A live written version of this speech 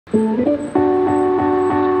Hello,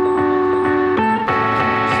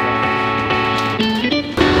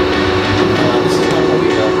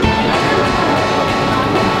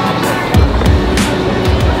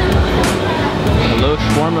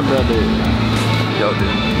 Shawarma brother. Yo,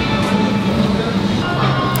 dude.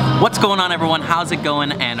 What's going on, everyone? How's it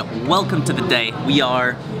going? And welcome to the day. We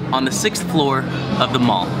are on the 6th floor of the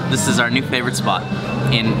mall. This is our new favorite spot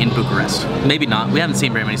in Bucharest. Maybe not. We haven't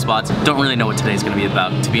seen very many spots. Don't really know what today's gonna be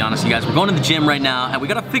about, to be honest, you guys. We're going to the gym right now, and we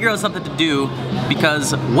gotta figure out something to do,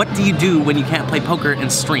 because what do you do when you can't play poker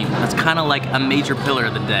and stream? That's kind of like a major pillar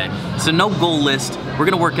of the day. So no goal list. We're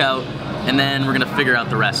gonna work out, and then we're gonna figure out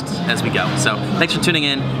the rest as we go. So thanks for tuning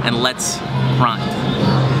in, and let's grind.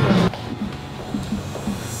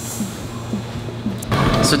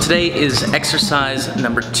 So today is exercise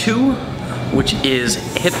number 2, which is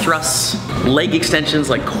hip thrusts, leg extensions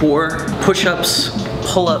like core, push-ups,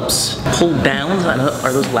 pull-ups, pull-downs.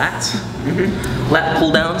 Are those lats? Mm-hmm. Lat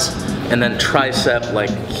pull-downs, and then tricep like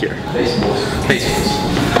here. Base pulls.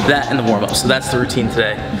 That and the warm-up. So that's the routine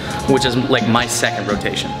today, which is like my second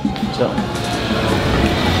rotation. So.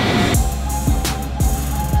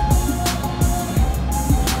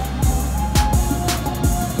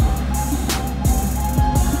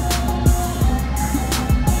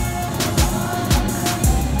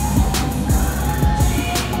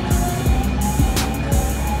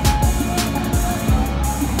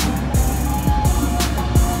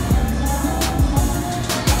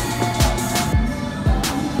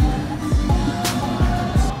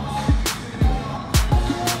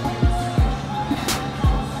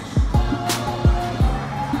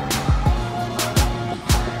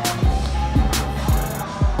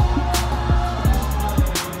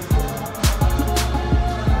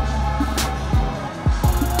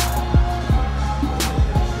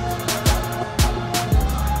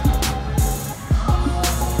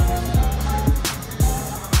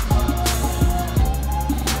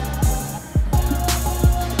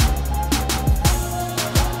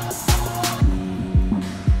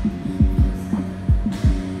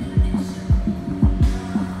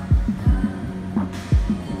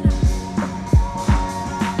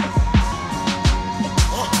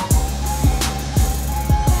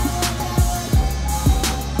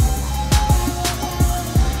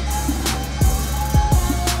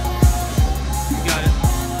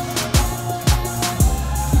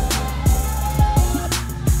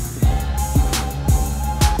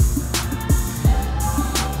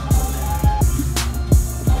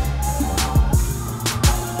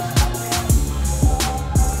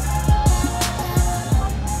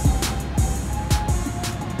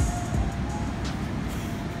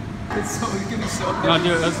 It's gonna be so heavy. No,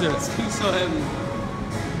 do it, let's do it. It's gonna be so heavy.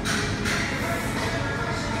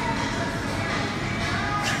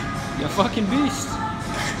 You fucking beast. I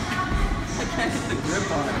can't get the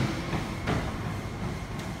grip on it.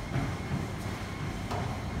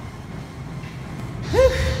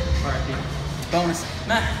 Alright, dude. Bonus.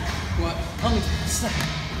 Nah. What?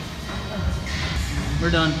 We're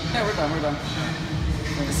done. Yeah, we're done, we're done.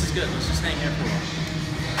 This is good. Let's just hang here for a while.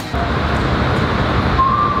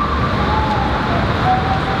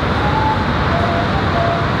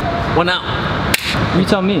 What now? You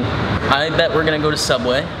tell me. I bet we're gonna go to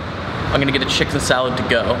Subway. I'm gonna get a chicken salad to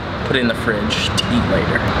go, put it in the fridge to eat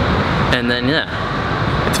later. And then, yeah,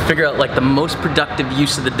 let's figure out like the most productive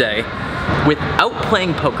use of the day without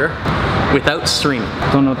playing poker, without streaming.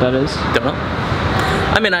 Don't know what that is. Don't know.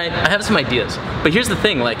 I mean, I have some ideas, but here's the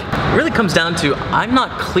thing, like, it really comes down to I'm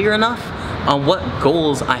not clear enough on what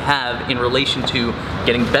goals I have in relation to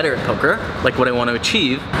getting better at poker, like what I want to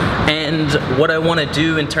achieve, and what I want to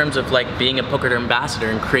do in terms of like being a poker ambassador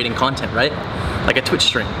and creating content, right? Like a Twitch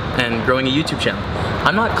stream and growing a YouTube channel.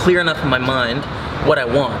 I'm not clear enough in my mind what I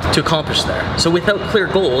want to accomplish there. So without clear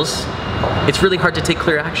goals, it's really hard to take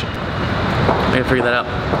clear action. I'm gonna figure that out.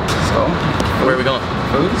 So, where are we going?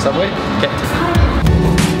 food? Subway? Okay.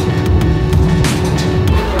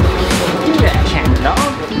 Do that, cat dog.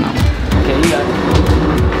 Okay, you got it.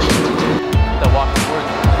 The walk towards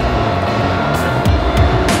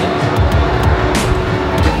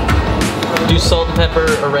it. Do salt and pepper,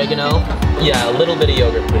 oregano. Yeah, a little bit of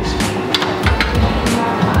yogurt, please.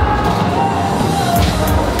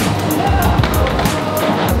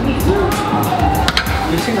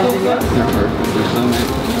 You see nothing yet? Never. There's no man.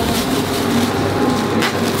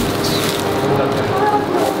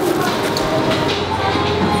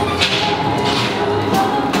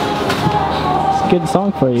 It's a good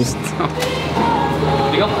song for you. Here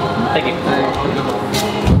you go. Thank you.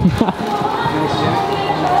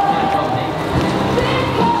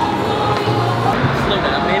 Slow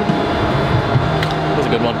down, man. That was a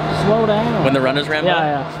good good one. Slow down. When the runners ran by?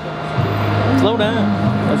 Yeah. Slow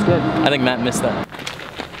down. That's good. I think Matt missed that.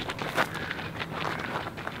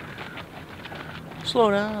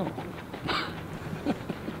 Slow down.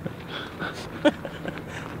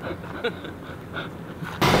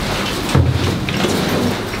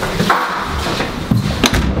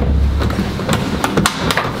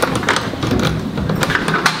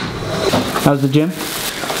 How's the gym?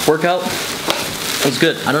 Workout was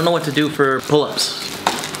good. I don't know what to do for pull-ups.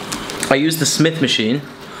 I use the Smith machine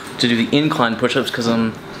to do the incline push-ups because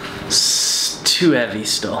I'm too heavy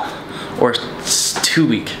still, or too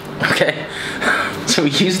weak, okay? So we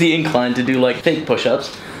use the incline to do like fake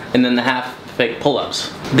push-ups and then the half fake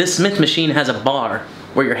pull-ups. This Smith machine has a bar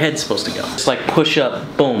where your head's supposed to go. It's like push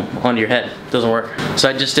up, boom, onto your head. Doesn't work. So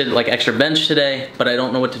I just did like extra bench today, but I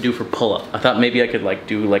don't know what to do for pull-up. I thought maybe I could like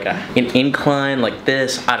do like an incline like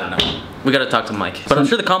this. I don't know. We gotta talk to Mike. But I'm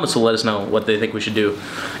sure the comments will let us know what they think we should do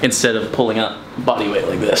instead of pulling up body weight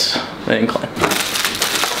like this, an incline.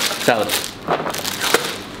 Salad.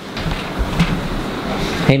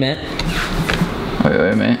 Hey, Matt.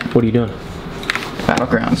 Wait, mate. What are you doing?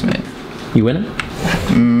 Battlegrounds, mate. You winning?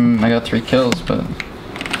 I got 3 kills, but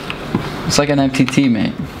it's like an MTT,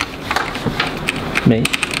 mate. Mate.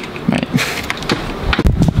 Mate.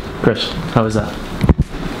 Chris, how was that?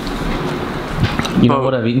 You know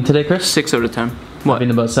what I've eaten today, Chris? 6 out of 10. What? I've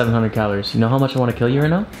eaten about 700 calories. You know how much I want to kill you right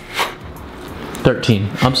now? 13.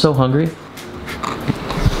 I'm so hungry.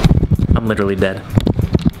 I'm literally dead.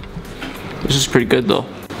 This is pretty good though.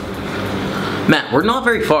 Matt, we're not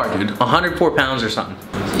very far, dude. 104 pounds or something.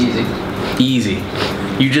 Easy. Easy.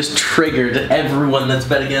 You just triggered everyone that's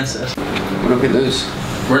bet against us. What if we lose?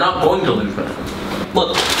 We're not going to lose, man.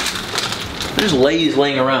 Look, there's lays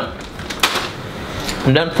laying around.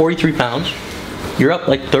 I'm down 43 pounds. You're up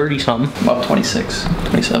like 30 something. About 26,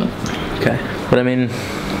 27. Okay. But I mean,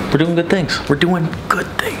 we're doing good things. We're doing good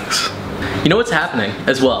things. You know what's happening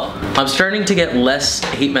as well? I'm starting to get less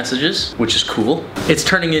hate messages, which is cool. It's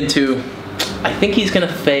turning into, I think he's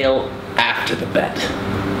gonna fail after the bet.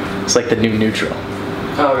 It's like the new neutral.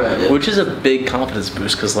 Oh, right, yeah. Which is a big confidence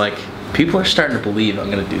boost because like people are starting to believe I'm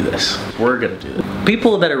gonna do this. We're gonna do it.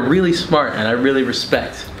 People that are really smart and I really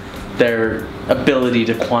respect their ability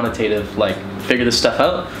to quantitative like figure this stuff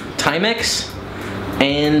out. Timex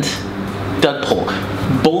and Doug Polk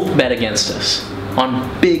both bet against us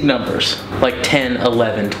on big numbers like 10,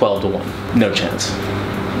 11, 12 to 1. No chance.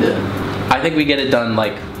 Yeah. I think we get it done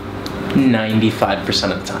like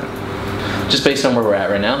 95% of the time. Just based on where we're at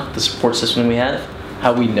right now, the support system we have,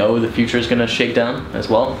 how we know the future is gonna shake down as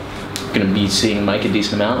well. Gonna be seeing Mike a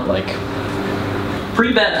decent amount. Like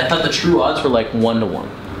pre-bet, I thought the true odds were like 1 to 1.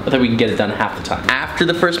 I thought we could get it done half the time. After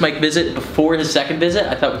the first Mike visit, before his second visit,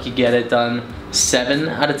 I thought we could get it done 7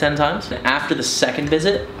 out of 10 times. And after the second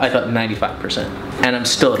visit, I thought 95%. And I'm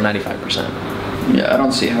still at 95%. Yeah, I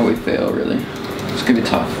don't see how we fail, really. It's gonna be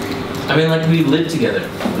tough. I mean, like, we live together.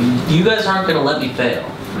 You guys aren't gonna let me fail.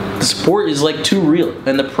 The sport is like too real.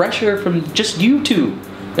 And the pressure from just you two,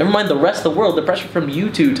 never mind the rest of the world, the pressure from you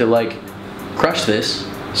two to like crush this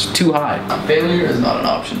is too high. Failure is not an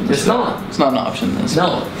option. It's not. It's not an option.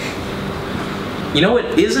 No. You know what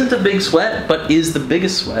isn't a big sweat, but is the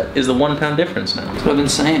biggest sweat, is the 1 pound difference now. That's what I've been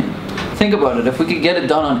saying. Think about it. If we could get it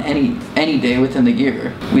done on any day within the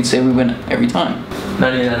year, we'd say we win every time.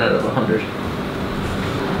 99 out of 100.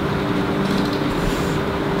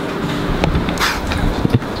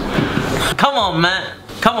 Come on, Matt.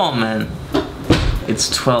 Come on, man. It's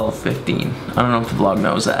 12:15. I don't know if the vlog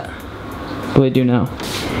knows that. But we do now.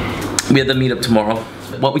 We have the meetup tomorrow.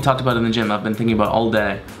 What we talked about in the gym, I've been thinking about all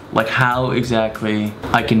day. Like how exactly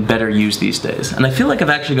I can better use these days. And I feel like I've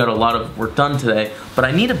actually got a lot of work done today, but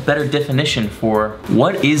I need a better definition for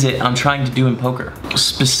what is it I'm trying to do in poker.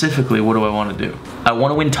 Specifically, what do I want to do? I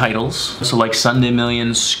want to win titles. So like Sunday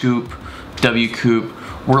Millions, Scoop, W Coop,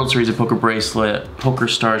 World Series of Poker Bracelet, Poker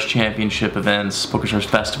Stars Championship events, Poker Stars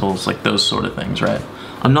festivals, like those sort of things, right?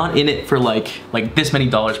 I'm not in it for like this many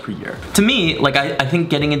dollars per year. To me, like I think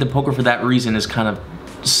getting into poker for that reason is kind of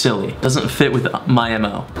silly. Doesn't fit with my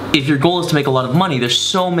MO. If your goal is to make a lot of money, there's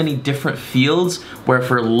so many different fields where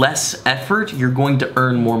for less effort, you're going to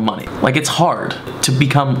earn more money. Like it's hard to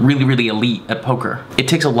become really, really elite at poker. It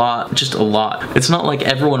takes a lot, just a lot. It's not like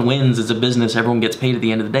everyone wins, it's a business, everyone gets paid at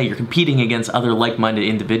the end of the day. You're competing against other like-minded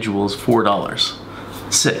individuals for dollars.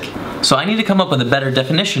 Sick. So I need to come up with a better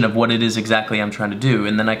definition of what it is exactly I'm trying to do,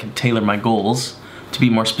 and then I can tailor my goals to be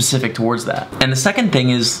more specific towards that. And the second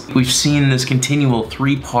thing is we've seen this continual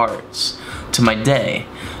 3 parts to my day.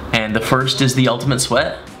 And the first is the ultimate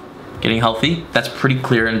sweat, getting healthy. That's pretty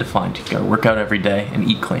clear and defined. You gotta work out every day and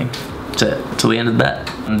eat clean. That's it, till the end of the bet.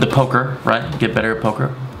 The poker, right? Get better at poker,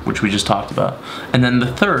 which we just talked about. And then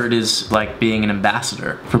the third is like being an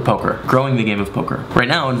ambassador for poker, growing the game of poker. Right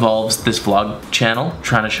now involves this vlog channel,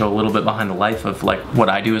 trying to show a little bit behind the life of like what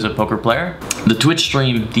I do as a poker player. The Twitch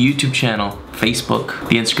stream, the YouTube channel, Facebook,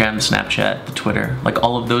 the Instagram, the Snapchat, the Twitter, like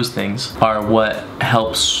all of those things are what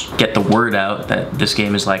helps get the word out that this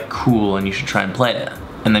game is like cool and you should try and play it.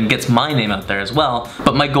 And then gets my name out there as well.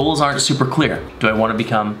 But my goals aren't super clear. Do I want to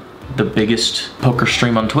become the biggest poker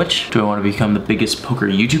stream on Twitch? Do I want to become the biggest poker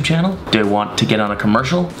YouTube channel? Do I want to get on a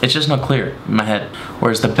commercial? It's just not clear in my head.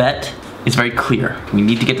 Whereas the bet is very clear. We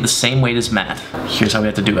need to get to the same weight as Matt. Here's how we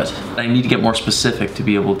have to do it. I need to get more specific to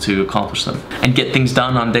be able to accomplish them and get things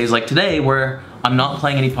done on days like today where I'm not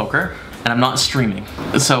playing any poker and I'm not streaming.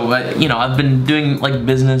 So, you know, I've been doing like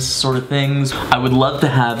business sort of things. I would love to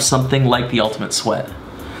have something like the Ultimate Sweat,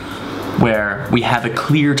 where we have a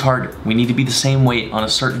clear target. We need to be the same weight on a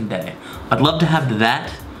certain day. I'd love to have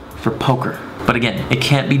that for poker. But again, it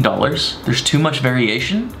can't be dollars. There's too much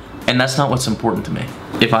variation, and that's not what's important to me.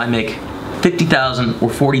 If I make 50,000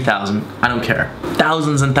 or 40,000, I don't care.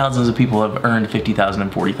 Thousands and thousands of people have earned 50,000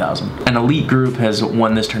 and 40,000. An elite group has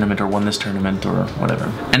won this tournament or won this tournament or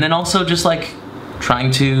whatever. And then also just like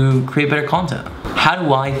trying to create better content. How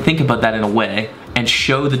do I think about that in a way and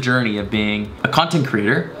show the journey of being a content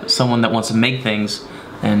creator, someone that wants to make things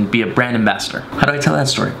and be a brand ambassador? How do I tell that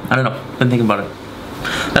story? I don't know, been thinking about it.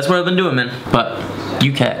 That's what I've been doing, man. But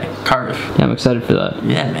UK, Cardiff. Yeah, I'm excited for that.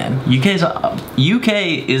 Yeah, man.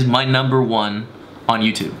 UK is my #1 on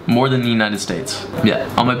YouTube, more than the United States.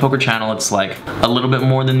 Yeah, on my poker channel, it's like a little bit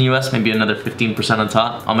more than the US, maybe another 15% on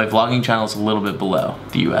top. On my vlogging channel, it's a little bit below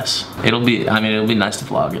the US. It'll be nice to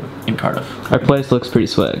vlog in Cardiff. Our place looks pretty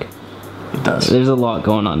swag. It does. There's a lot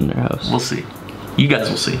going on in our house. We'll see. You guys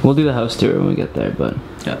will see. We'll do the house tour when we get there, but...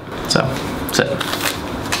 Yeah, so, that's it.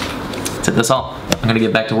 That's it, that's all. I'm gonna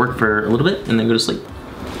get back to work for a little bit and then go to sleep.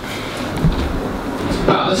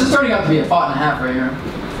 Wow, this is turning out to be a pot and a half right here.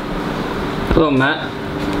 Hello, Matt.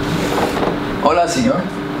 Hola, senor.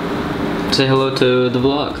 Say hello to the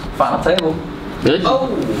vlog. Final table. Good?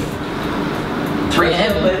 Oh! 3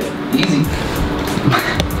 and easy.